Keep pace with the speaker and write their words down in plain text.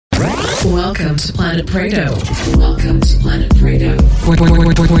Welcome to Planet PRATTO. Welcome to Planet PRATTO,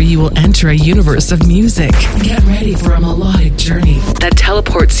 where you will enter a universe of music. Get ready for a melodic journey that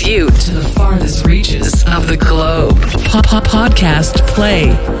teleports you to the farthest reaches of the globe. Podcast play.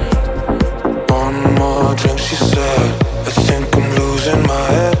 One more drink, she said. I think I'm losing my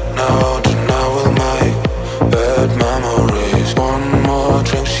head now. Tonight we'll make bad memories. One more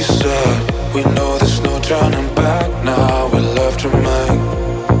drink, she said. We know there's no turning back now. We love to make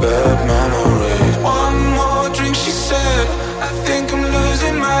bad memories. One more drink, she said. I think I'm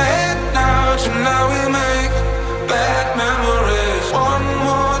losing my head now. Tonight we'll make bad memories. One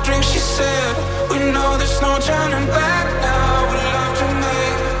more drink, she said. We know there's no turning back now. We love to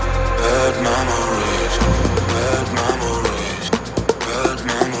make bad memories. Bad memories. Bad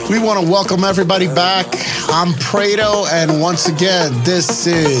memories. We want to welcome everybody back. I'm PRATTO, and once again, this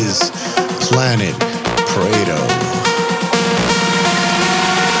is Planet PRATTO.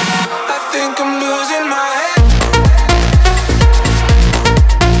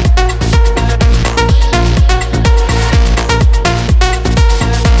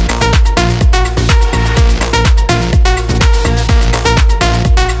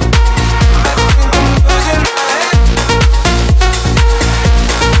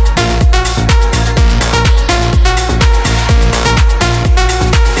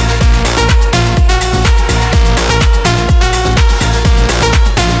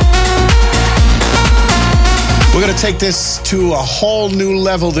 We're going to take this to a whole new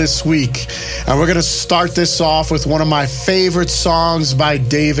level this week, and we're going to start this off with one of my favorite songs by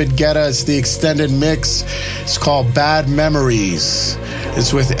David Guetta. It's the extended mix. It's called Bad Memories.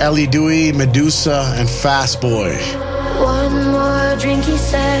 It's with Ellie Dewey, Medusa, and Fastboy. One more drink, he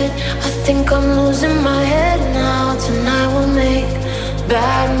said. I think I'm losing my head now. Tonight we'll make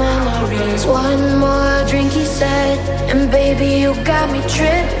bad memories. One more drink, he said. And baby, you got me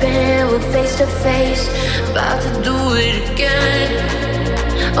tripping. We're face to face, about to do it again.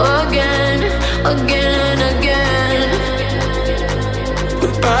 Again, again and again.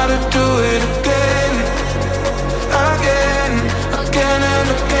 We're about to do it again. Again, again and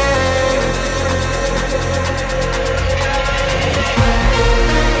again.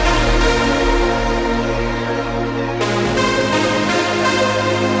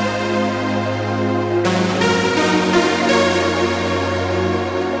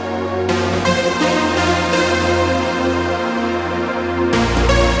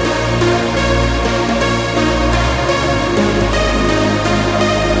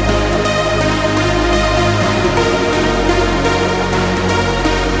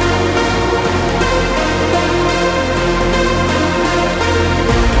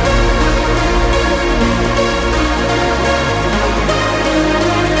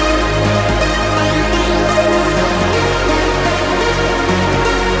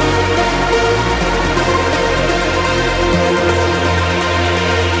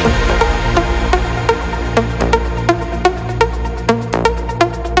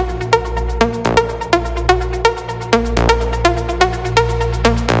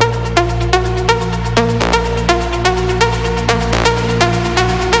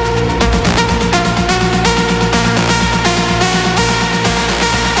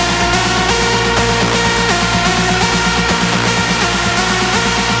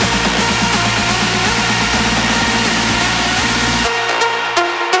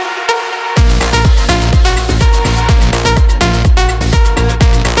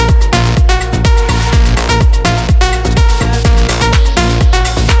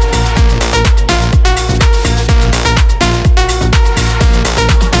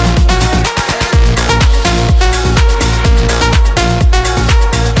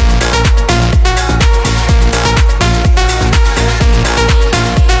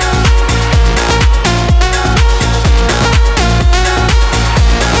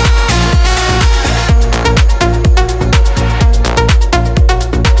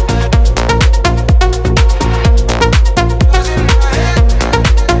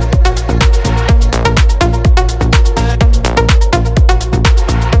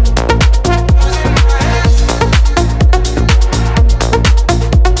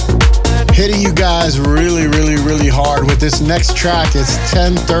 This next track is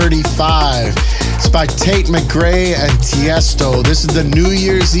 1035. It's by Tate McRae and Tiesto. This is the New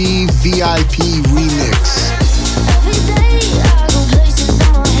Year's Eve VIP remix.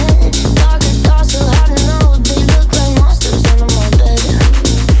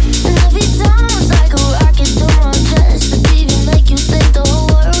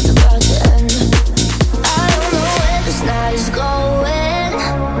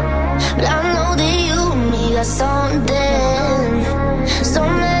 Something, so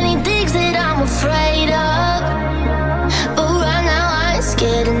many things that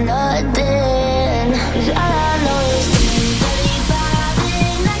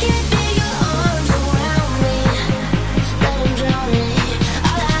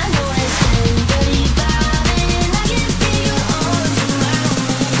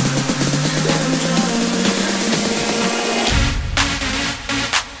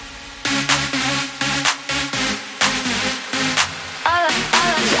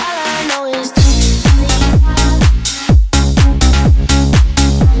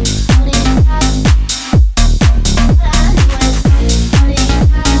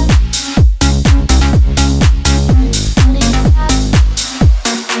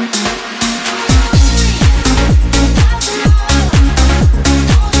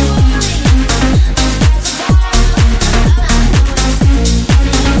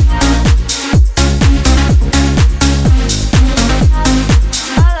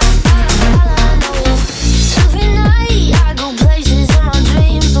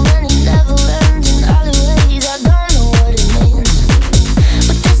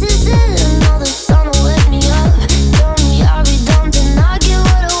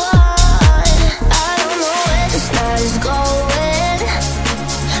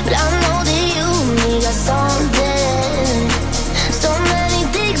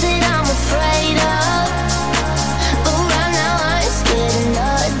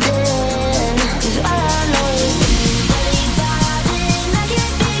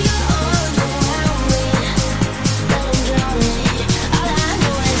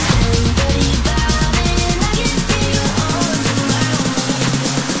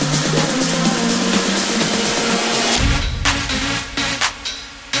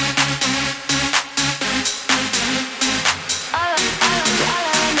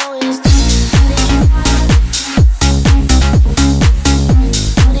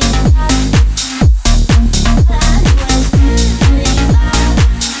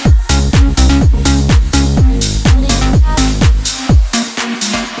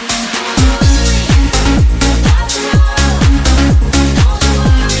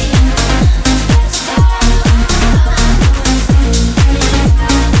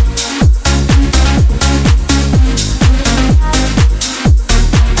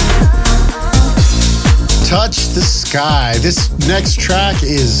This next track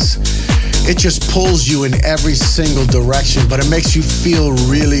it just pulls you in every single direction, but it makes you feel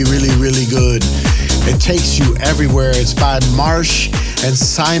really, really, really good. It takes you everywhere. It's by Marsh and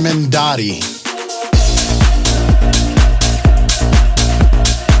Simon Dottie.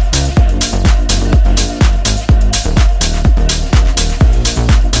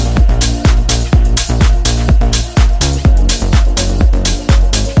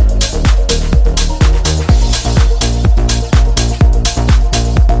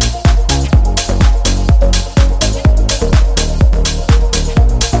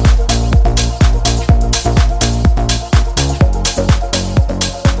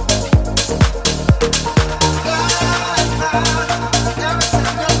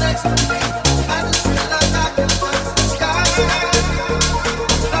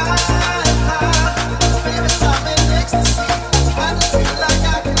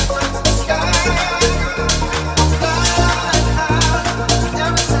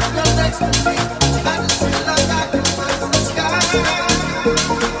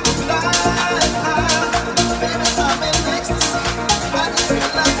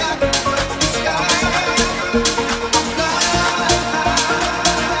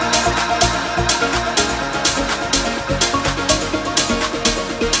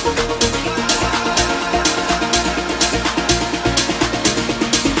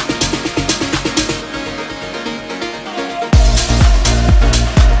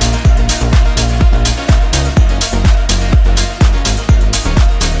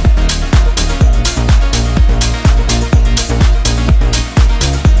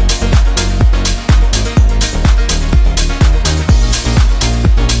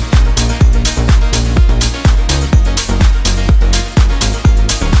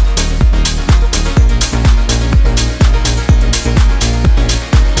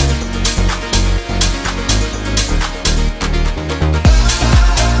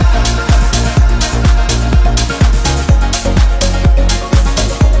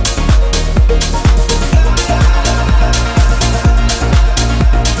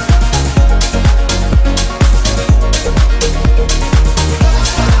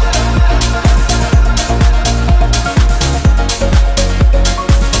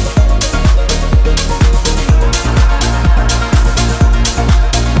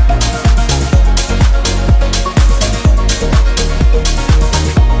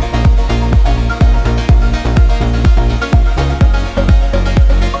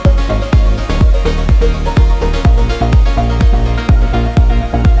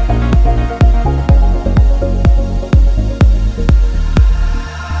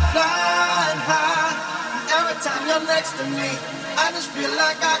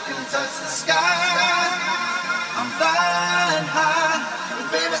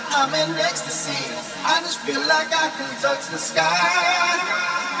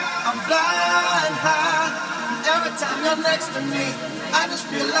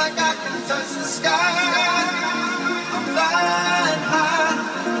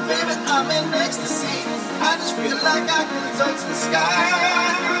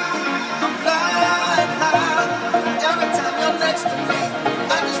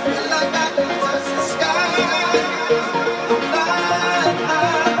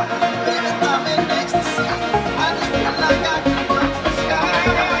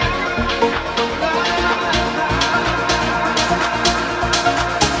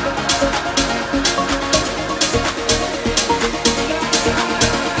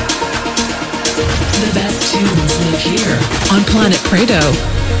 On Planet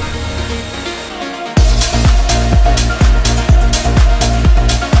Pratto.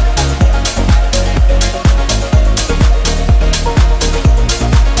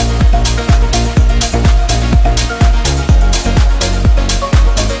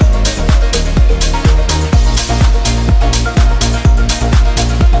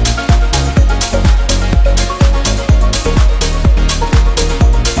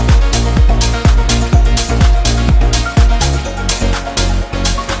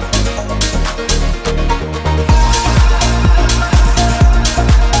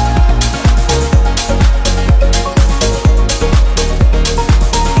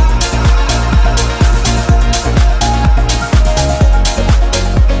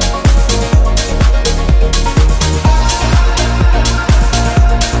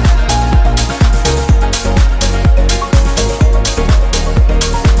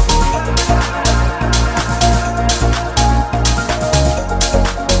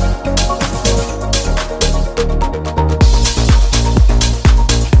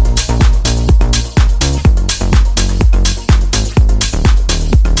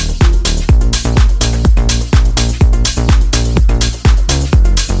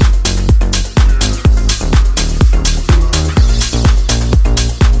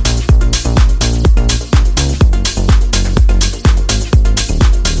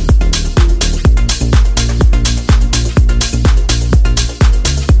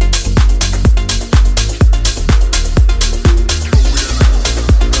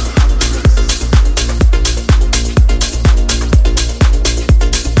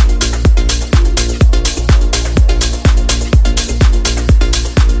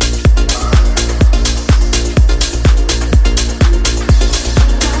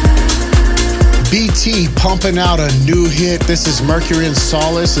 T pumping out a new hit. This is Mercury and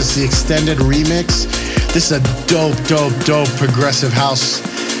Solace. It's the extended remix. This is a dope, dope, dope progressive house.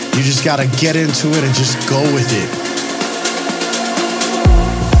 You just gotta get into it and just go with it.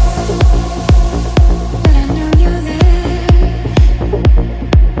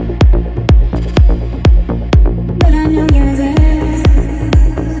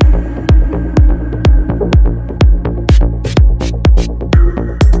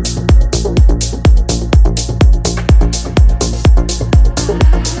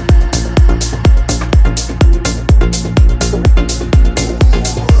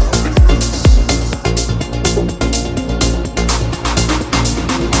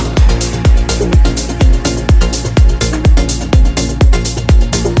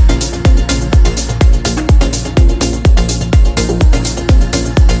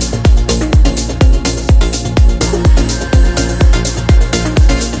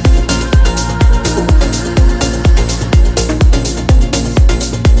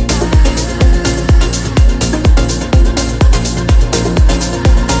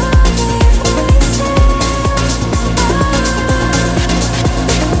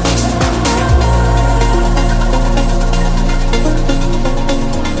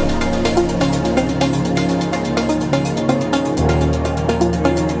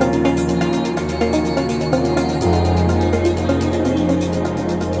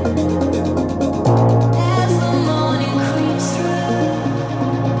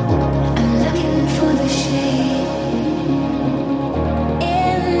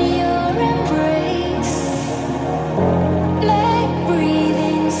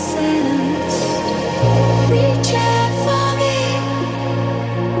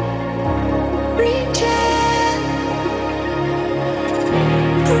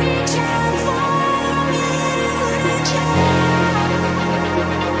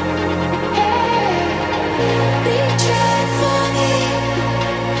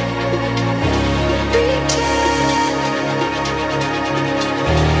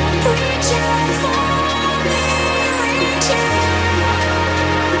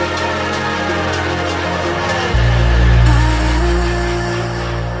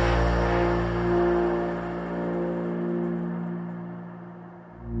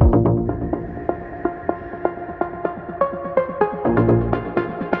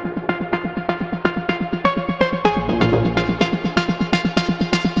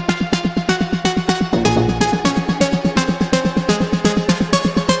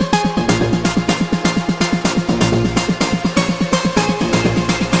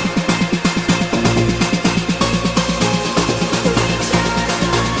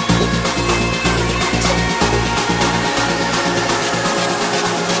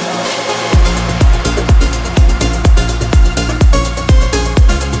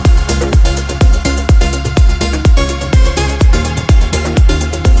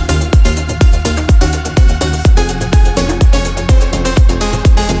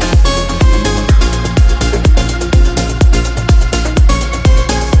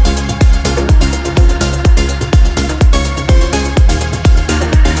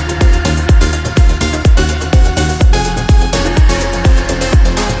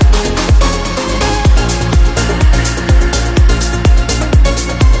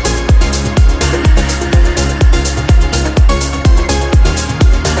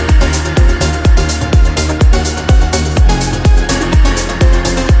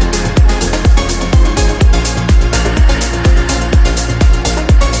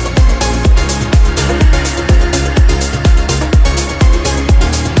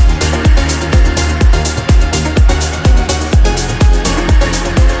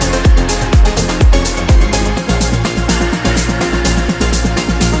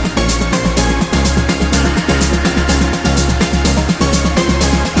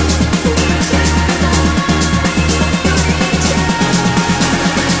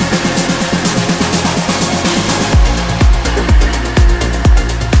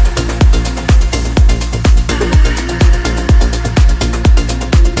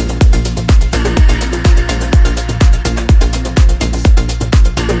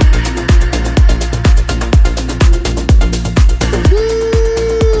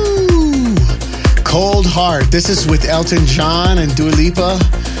 Heart. This is with Elton John and Dua Lipa.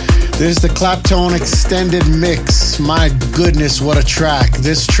 This is the Claptone extended mix. My goodness, what a track.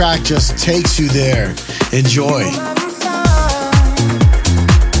 This track just takes you there. Enjoy.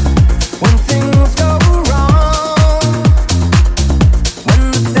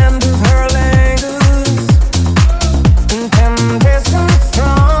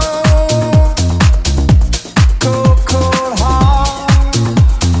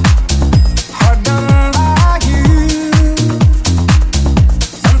 Done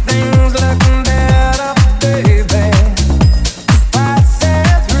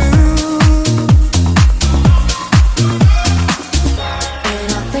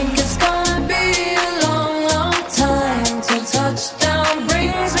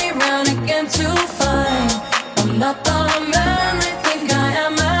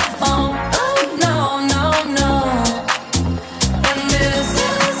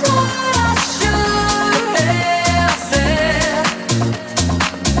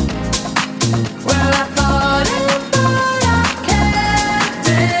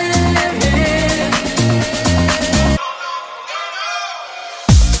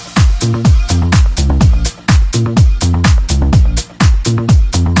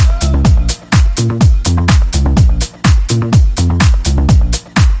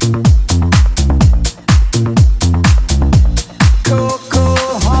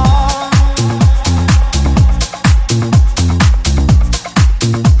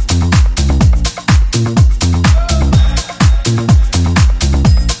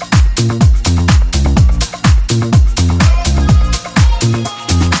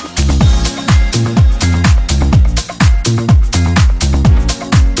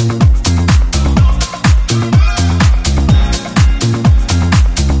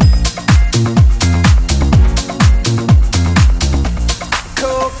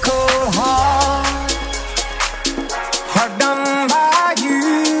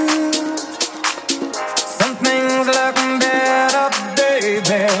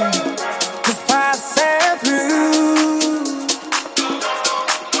just passing through.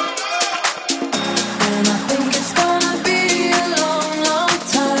 And I think it's gonna be a long, long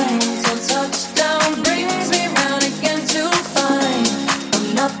time till touchdown brings me round again to find I'm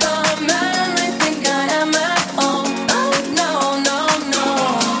not the man they think I am at home. Oh no, no, no.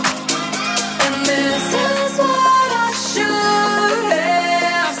 And this is what I should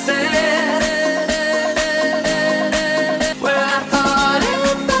have said. Well, I thought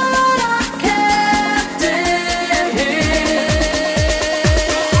it, but I kept it here.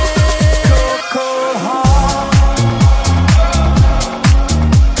 Cold, cold heart.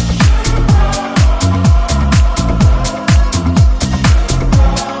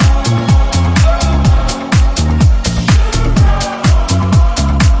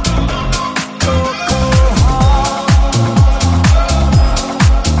 Cold, cold heart.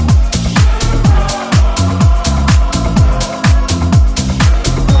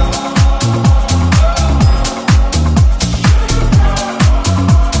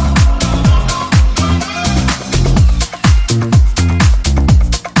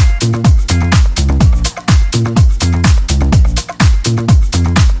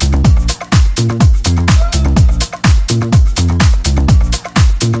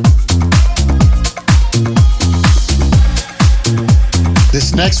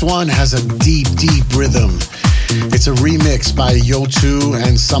 This next one has a deep, deep rhythm. It's a remix by Yo2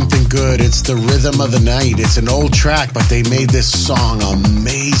 and Something Good. It's the Rhythm of the Night. It's an old track, but they made this song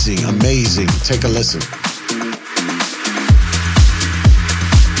amazing, amazing. Take a listen.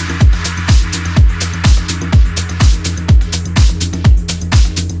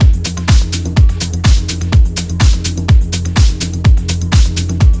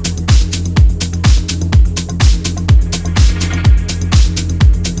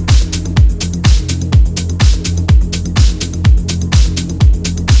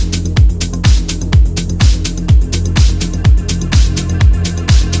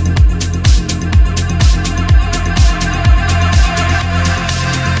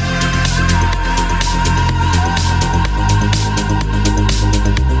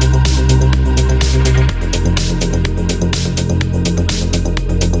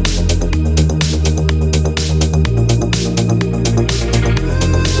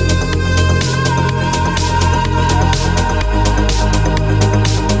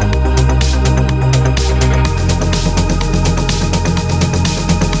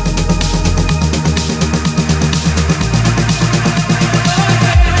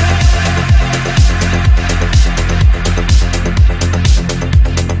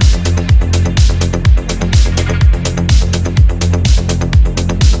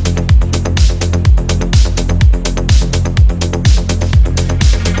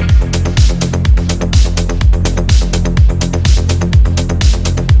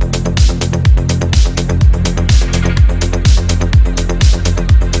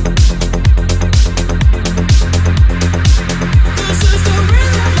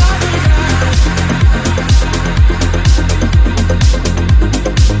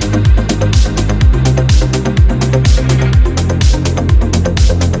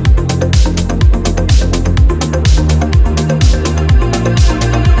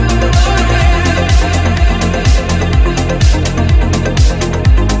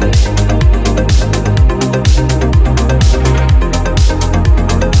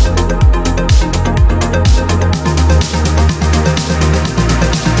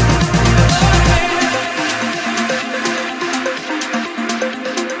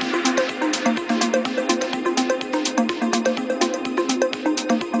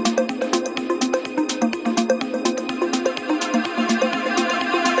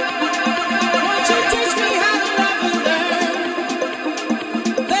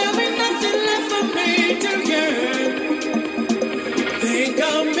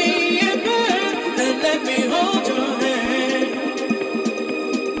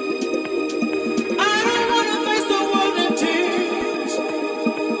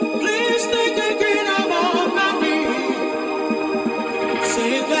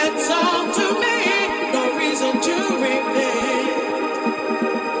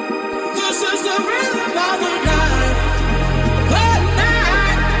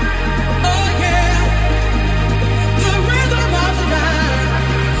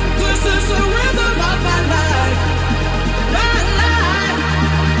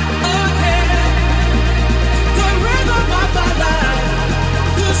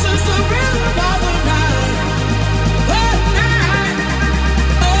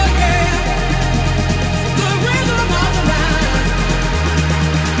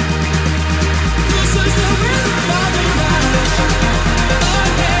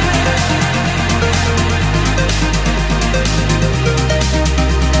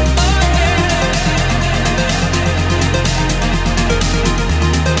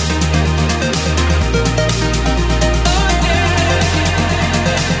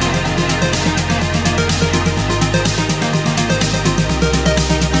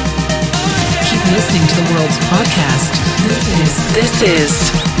 Records podcast. This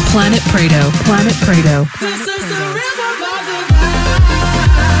is Planet Prado. Planet Prado. This is the rhythm of the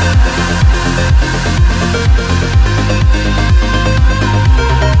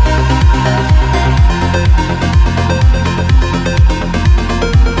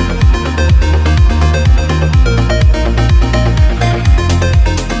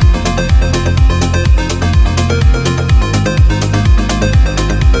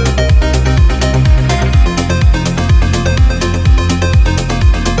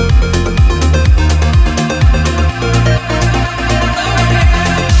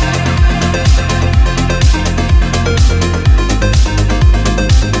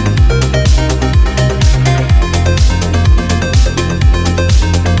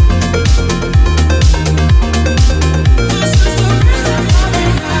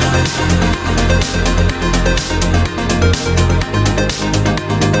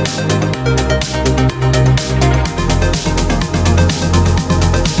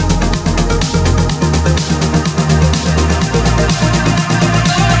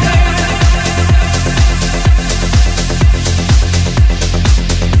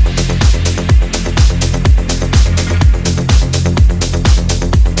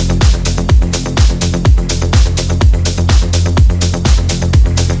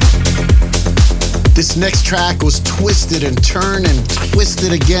This next track was twisted and turned and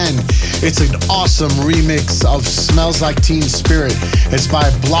twisted again. It's an awesome remix of Smells Like Teen Spirit. It's by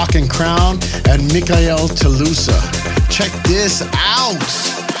Block and Crown and Mikael Toulousa. Check this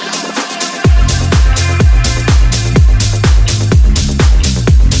out.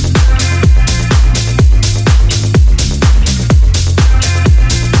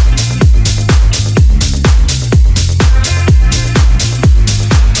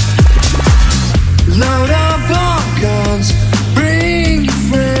 load up on guns, bring your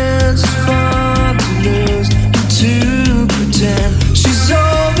friends. It's fun to lose, to pretend she's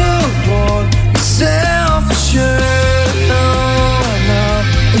overboard, self-assured. No,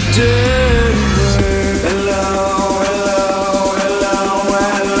 no.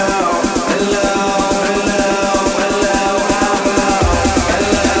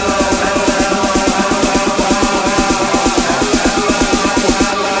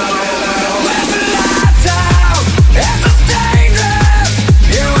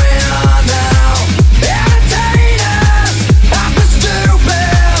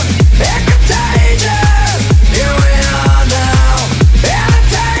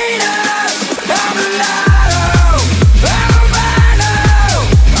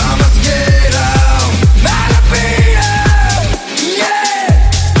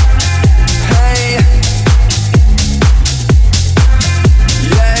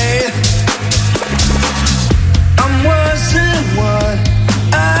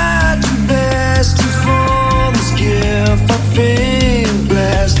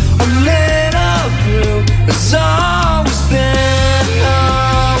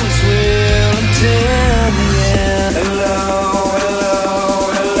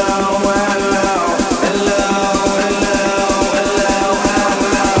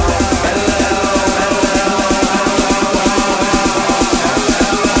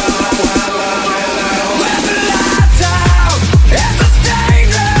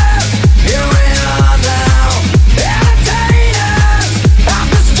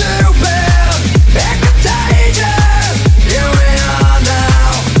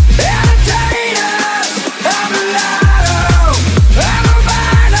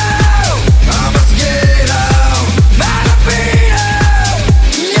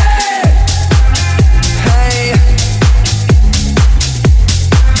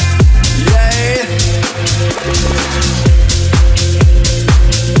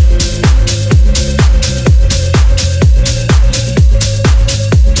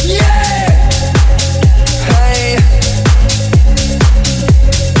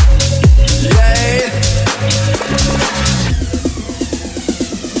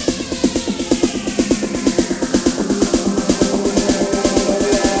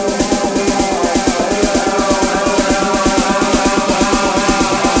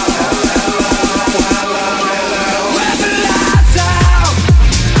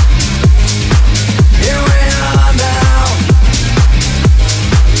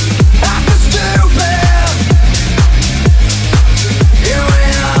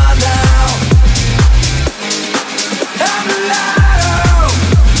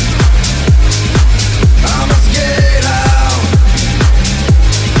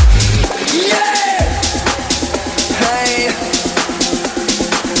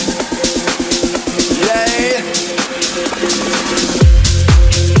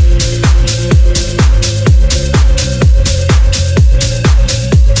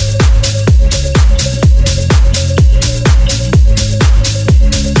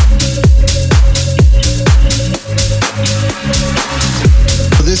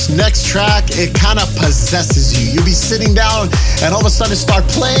 next track, it kind of possesses you. You'll be sitting down and all of a sudden start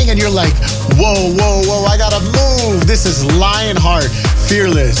playing and you're like, whoa, whoa, whoa, I gotta move. This is Lionheart,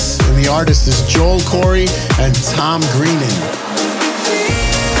 Fearless. And the artist is Joel Corey and Tom Greenan.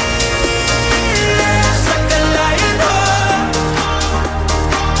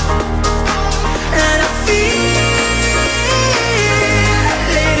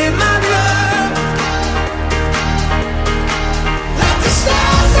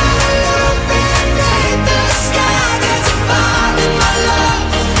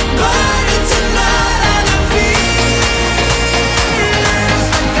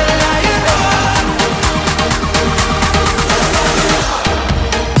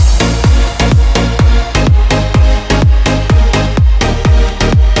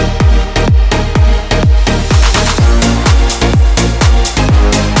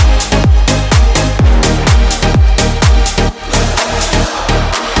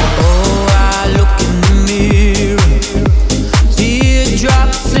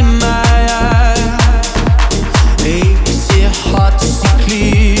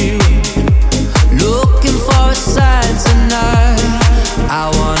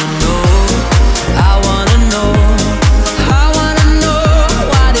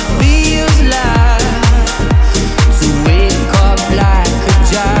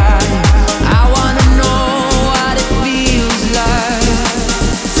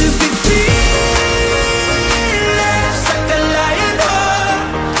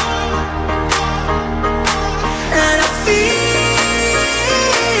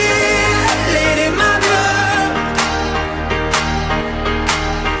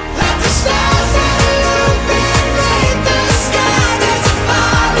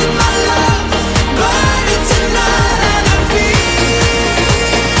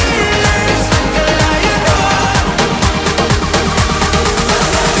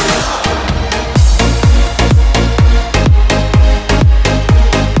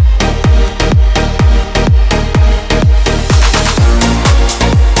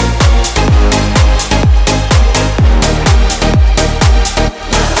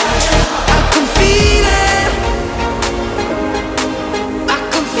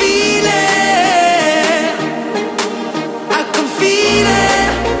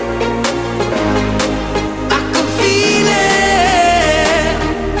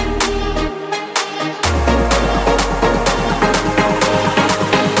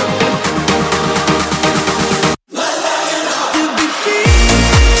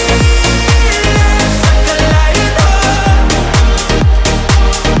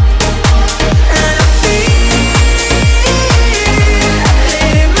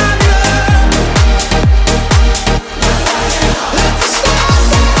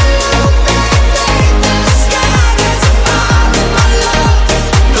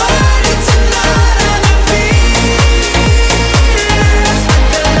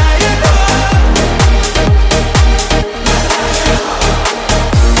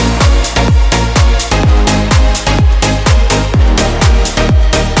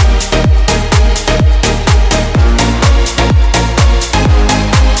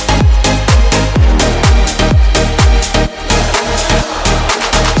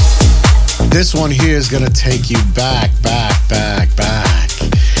 This one here is gonna take you back.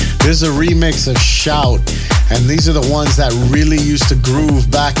 This is a remix of Shout, and these are the ones that really used to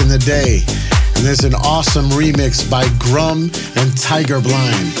groove back in the day. And there's an awesome remix by Grum and Tiger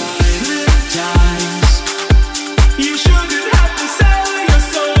Blind.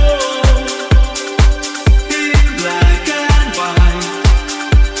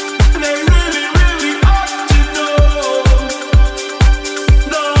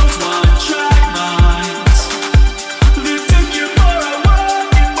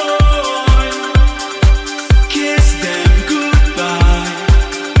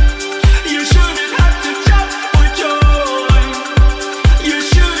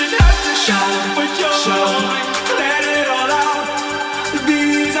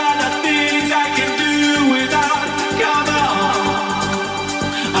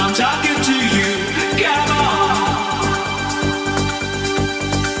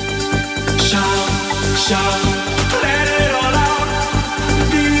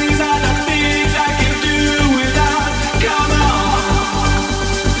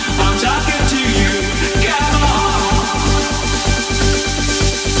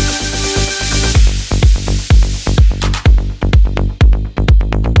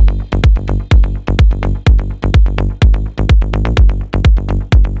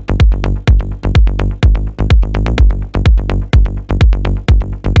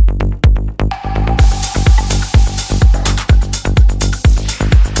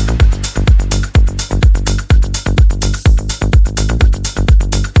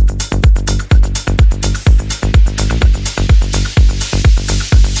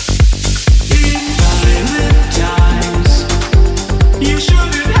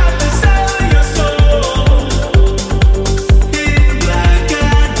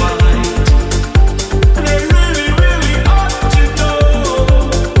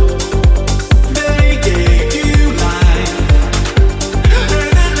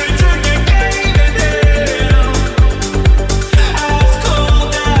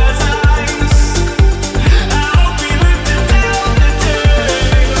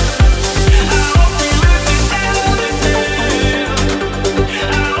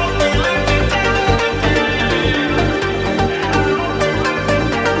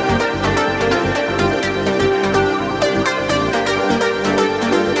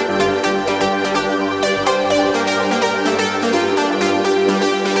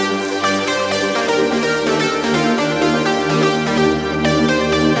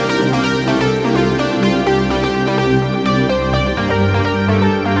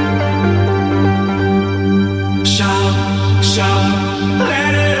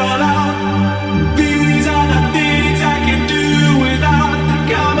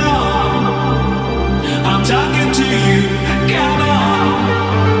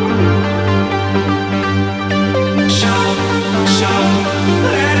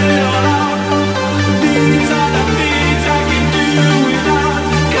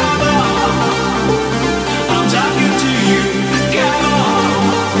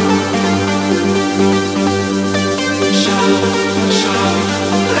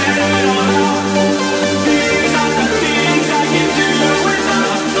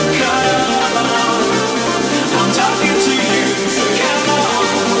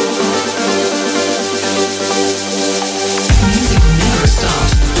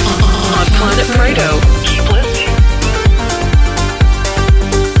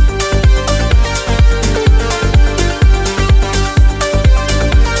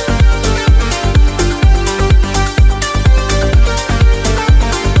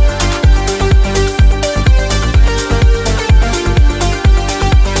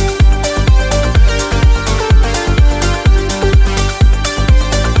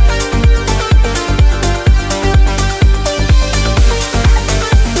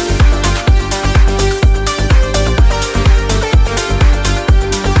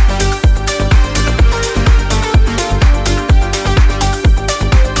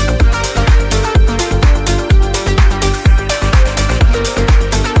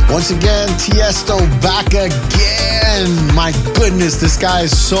 Once again, Tiesto back again. My goodness, this guy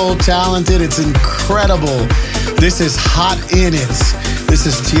is so talented. It's incredible. This is Hot In It. This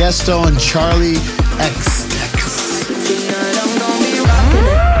is Tiesto and Charlie X. Tonight I'm gonna be rocking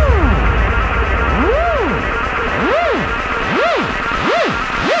it.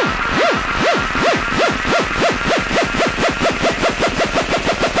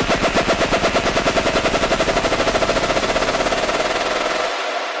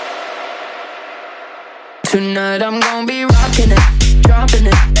 Tonight I'm gonna be rocking it, dropping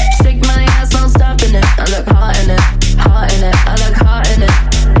it, shake my ass, no stopping it. I look hot in it, hot in it, I look hot in it.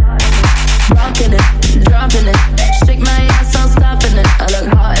 Rocking it, dropping it, shake my ass, no stopping it. I look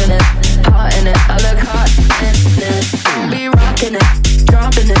hot in it, hot in it, I look hot in it. I'll be rocking it,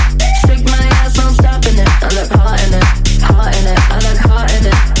 dropping it, shake my ass, no stopping it. I look hot in it, hot in it, I look hot in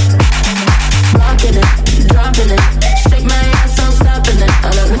it. Rocking it, dropping it, shake my ass, no stopping it.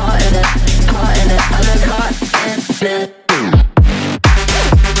 I look hot in it, hot in it, I look hot in it.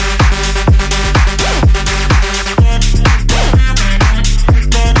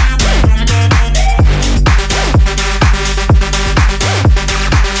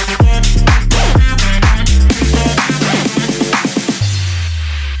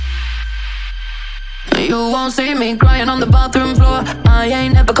 You won't see me crying on the bathroom floor. I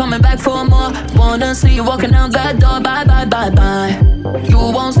ain't never coming back for more. Wanna see you walking out that door. Bye, bye, bye, bye. You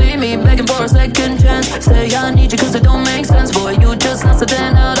won't see me begging for a second chance. Say I need you cause it don't make sense. Boy, you just lost a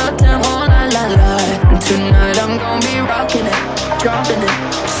 10 out of 10. Oh, la, la, la. Tonight I'm gonna be rocking it, dropping it,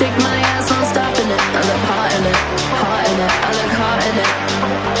 shake my ass, I'm stopping it. I look hot in it, hot in it, I look hot in it.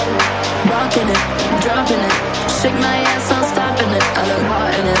 Rocking it, dropping it, shake my ass, I'm stopping it. I look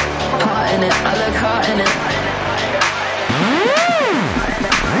hot in it, hot in it, I look hot in it.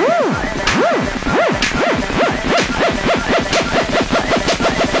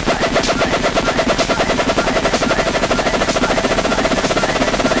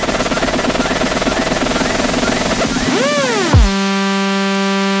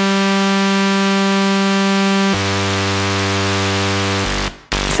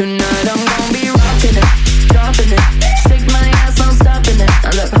 Tonight I'm gonna be rocking it, dropping it, shake my ass, I'm stopping it.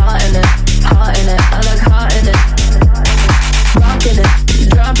 I look hot in it, hot in it, I look hot in it. Rocking it,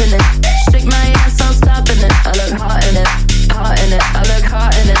 dropping it, shake my ass, I'm stopping it. I look hot in it, hot in it, I look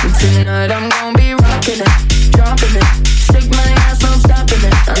hot in it. Tonight I'm gonna be rocking it, dropping it, shake my ass, I'm stopping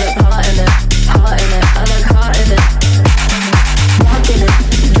it. I look hot in it, hot in it, I look hot in it. Rocking it,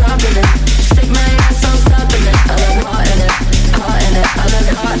 dropping it, shake my ass, I'm stopping it. I look hot in it, hot in it, I look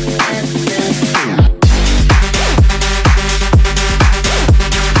hot in it.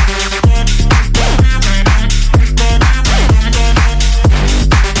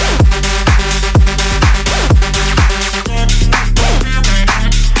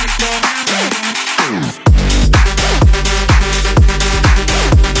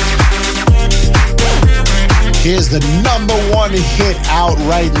 Here's the number one hit out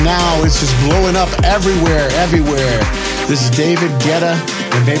right now. It's just blowing up everywhere, everywhere. This is David Guetta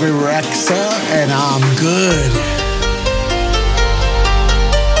and Baby Rexha, and I'm Good.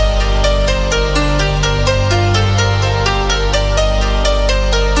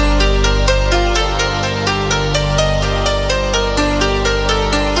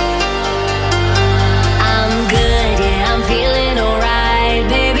 I'm good, yeah, I'm feeling alright.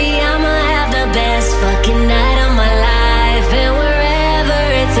 Baby, I'ma have the best fucking night of my life. And wherever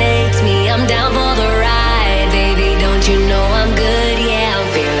it takes me, I'm down for the ride. Baby, don't you know I'm good, yeah, I'm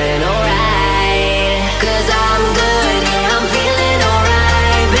feeling alright. 'Cause I'm good, yeah, I'm feeling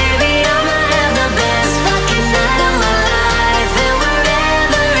alright. Baby, I'ma have the best fucking night of my life. And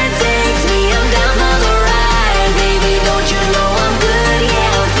wherever it takes me, I'm down for the ride. Baby, don't you know I'm good,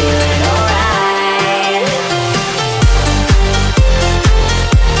 yeah, I'm feeling alright.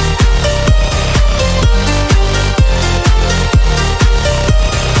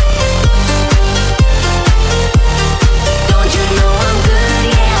 Don't you know I'm good?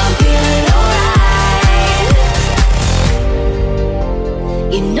 Yeah, I'm feeling alright.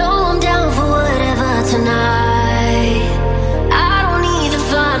 You know I'm down for whatever tonight. I don't need the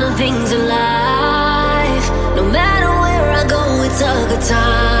finer things in life. No matter where I go, it's a good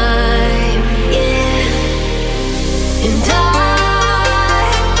time. Yeah. And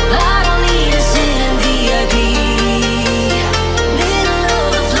I don't need to sit in VIP. Middle of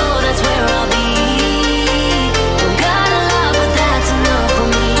the floor, that's where I'll be. Don't got a lot, but that's enough for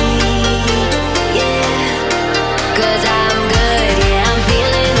me. Yeah. 'Cause I'm good, yeah, I'm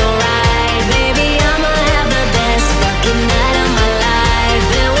feeling alright. Baby, I'ma have the best fucking night of my life.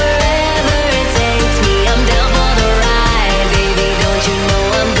 And wherever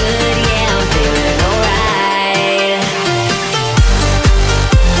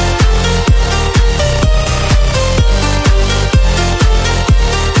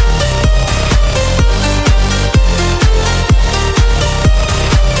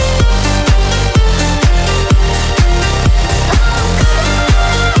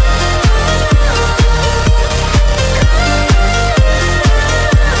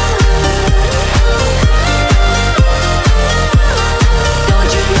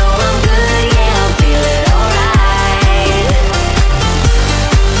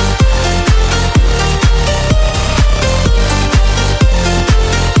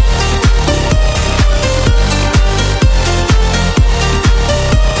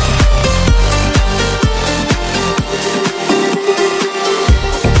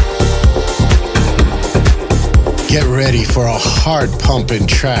for a heart-pumping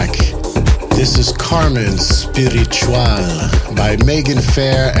track. This is Carmen Spiritual by Megan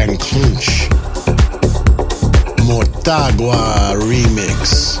Fair and Clunch. Mortagua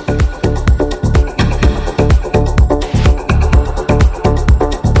remix.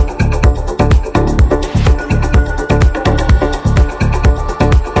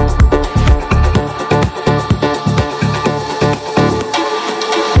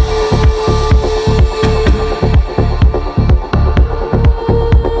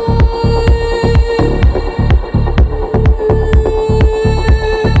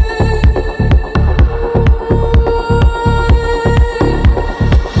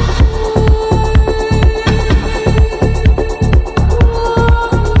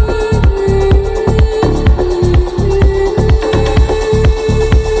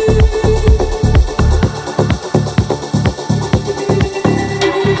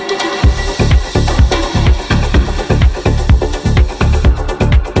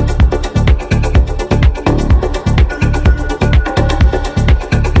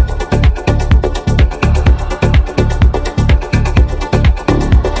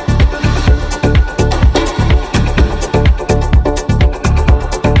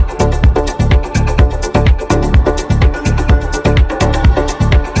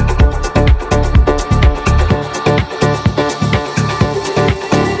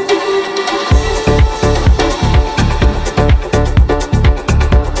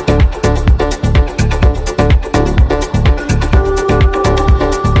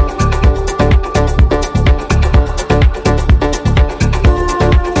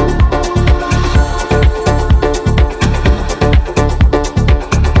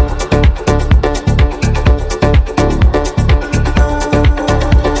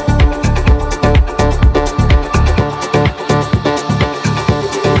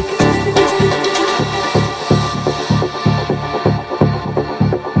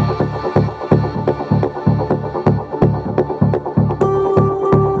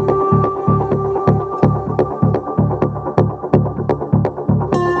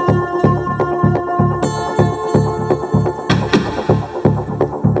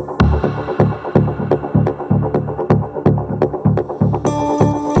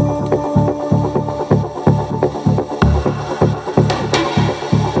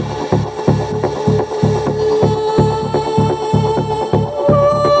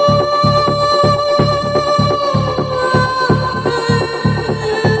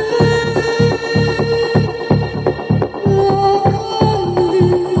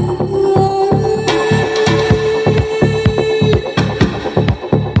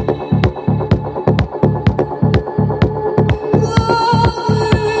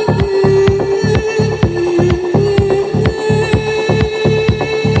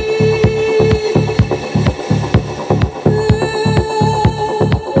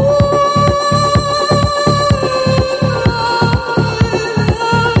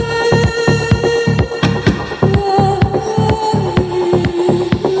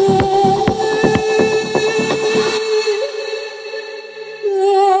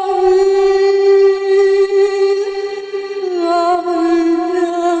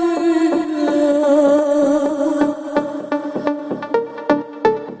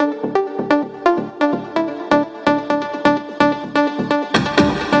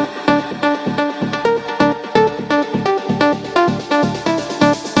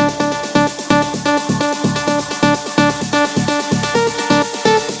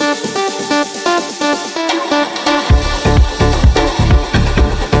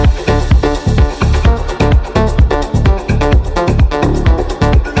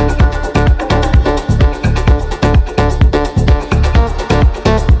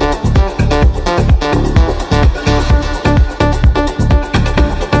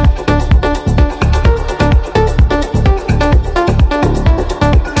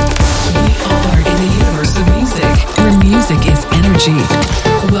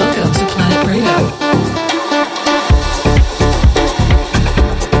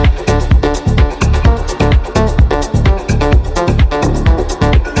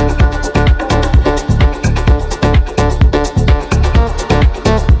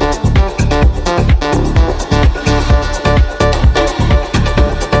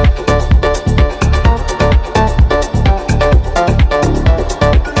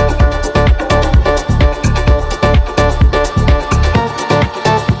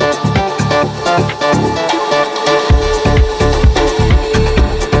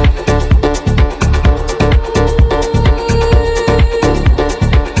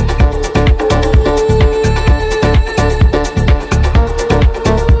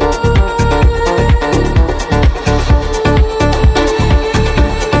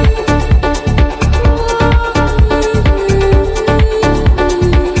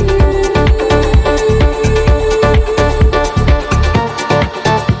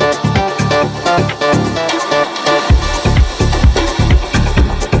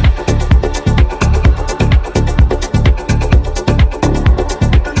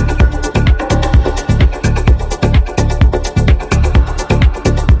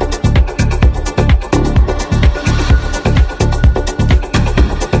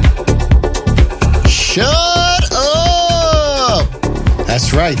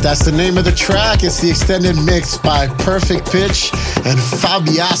 That's right. That's the name of the track. It's the extended mix by Perfect Pitch and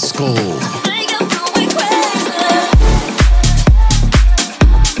Fabiasco.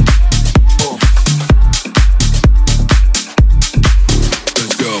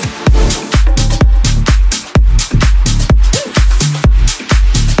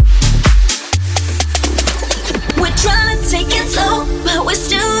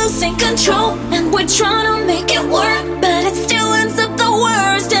 Control, and we're trying to make it work, but it still ends up the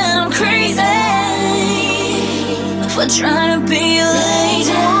worst, and I'm crazy for trying to be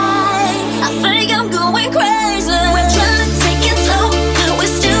lazy. I think I'm going crazy. We're trying to take it slow, but we're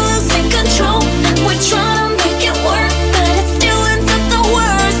still losing control, and we're trying to make it work, but it still ends up the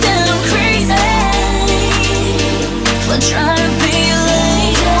worst, and I'm crazy for trying to be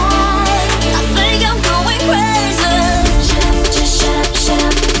lazy. I think I'm going crazy. Just shut up, shut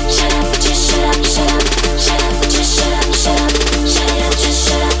up.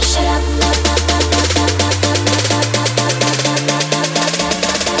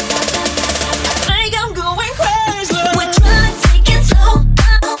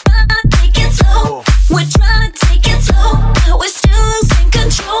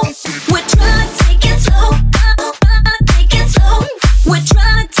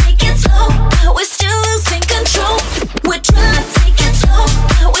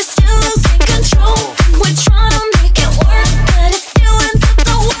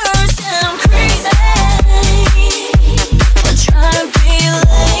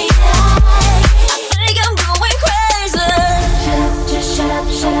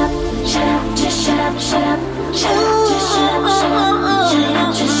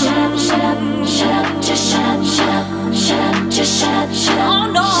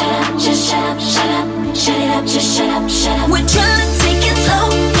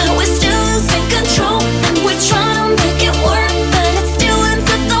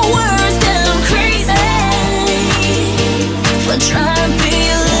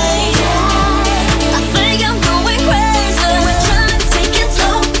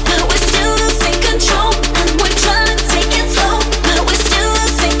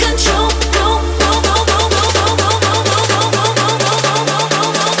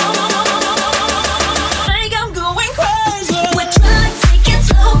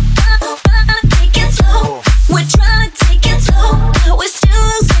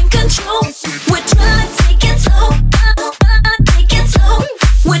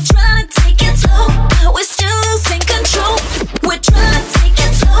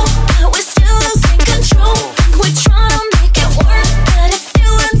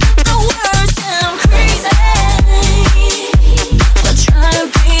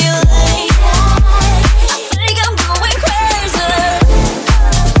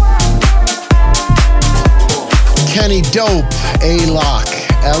 Dope, A-Lock,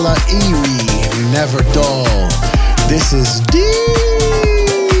 Ella Erie, Never Dull. This is Deep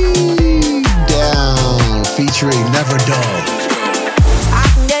Down, featuring Never Dull. I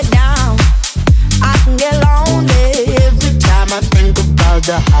can get down, I can get lonely every time I think about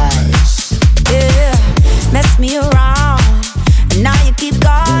the highs. Yeah, mess me around, and now you keep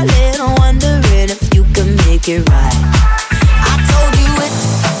calling, wondering if you can make it right. I told you it's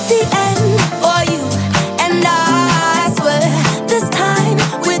the end for you and I. This time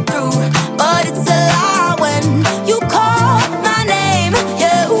we're through, but it's a lie when you call my name.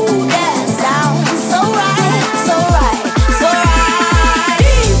 Yeah, ooh, that sounds so right, so right, so right.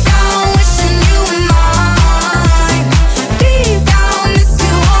 Deep down, wishing you were mine. Deep down, miss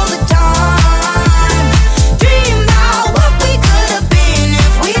you all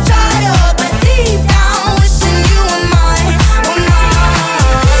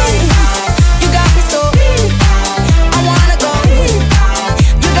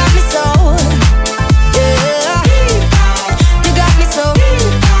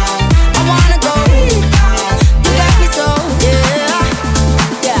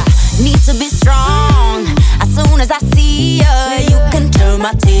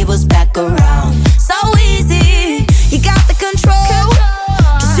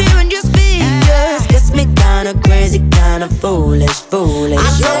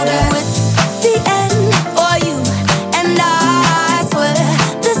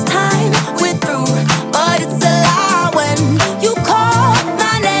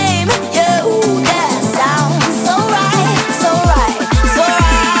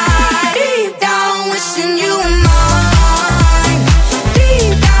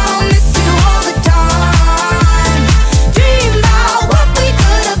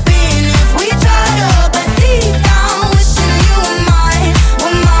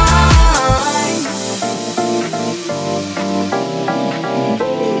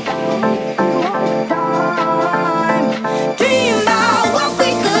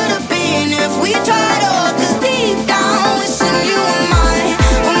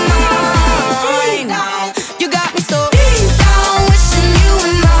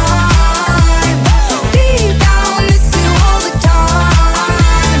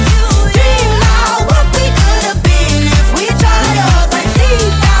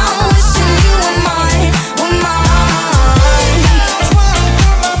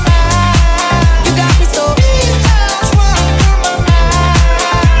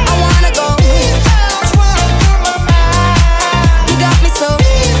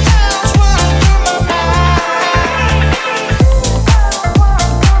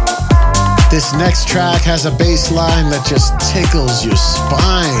This next track has a bass line that just tickles your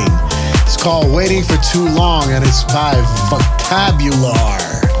spine. It's called Waiting for Too Long, and it's by Vocabular.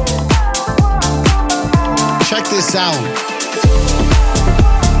 Check this out.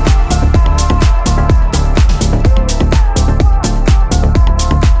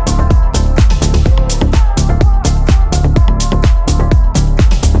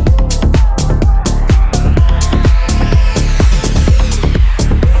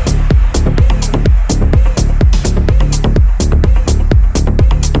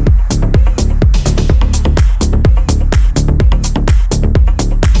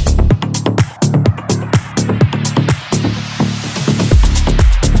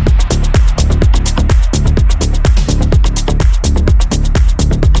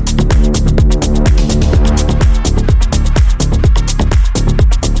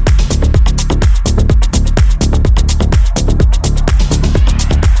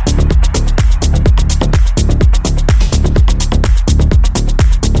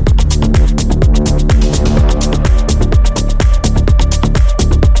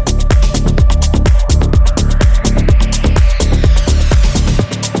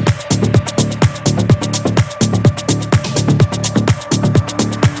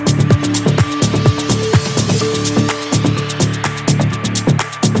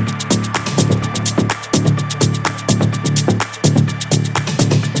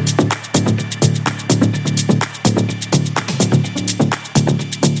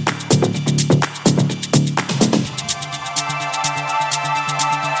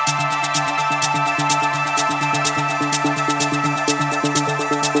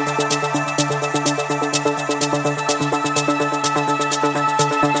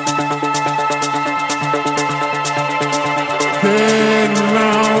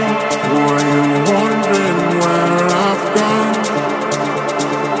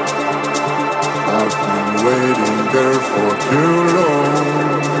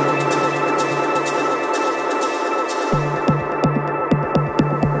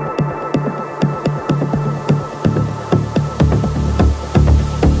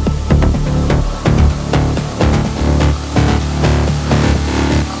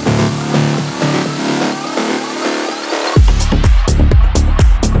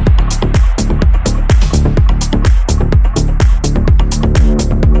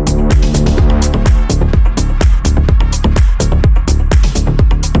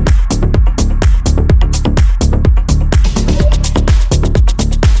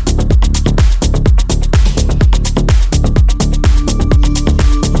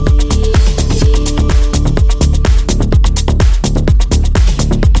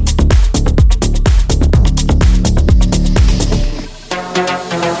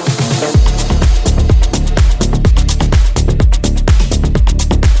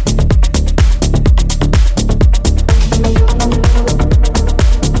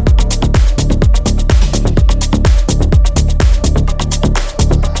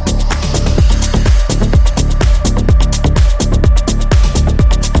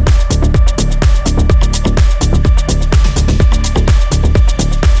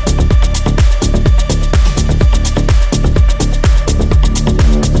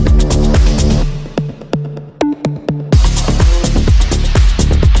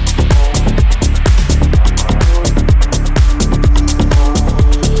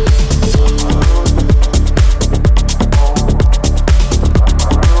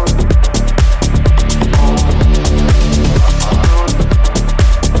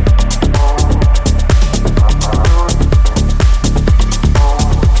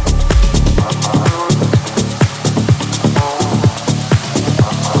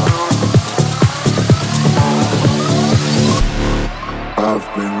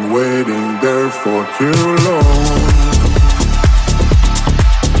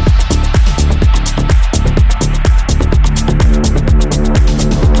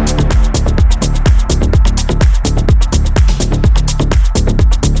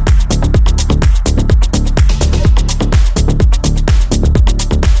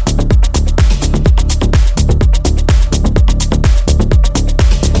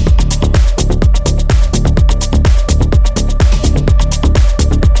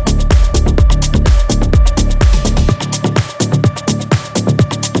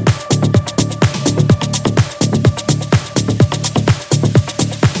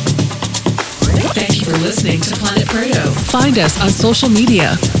 Find us on social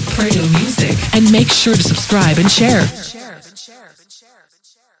media, Pratto Music, and make sure to subscribe and share.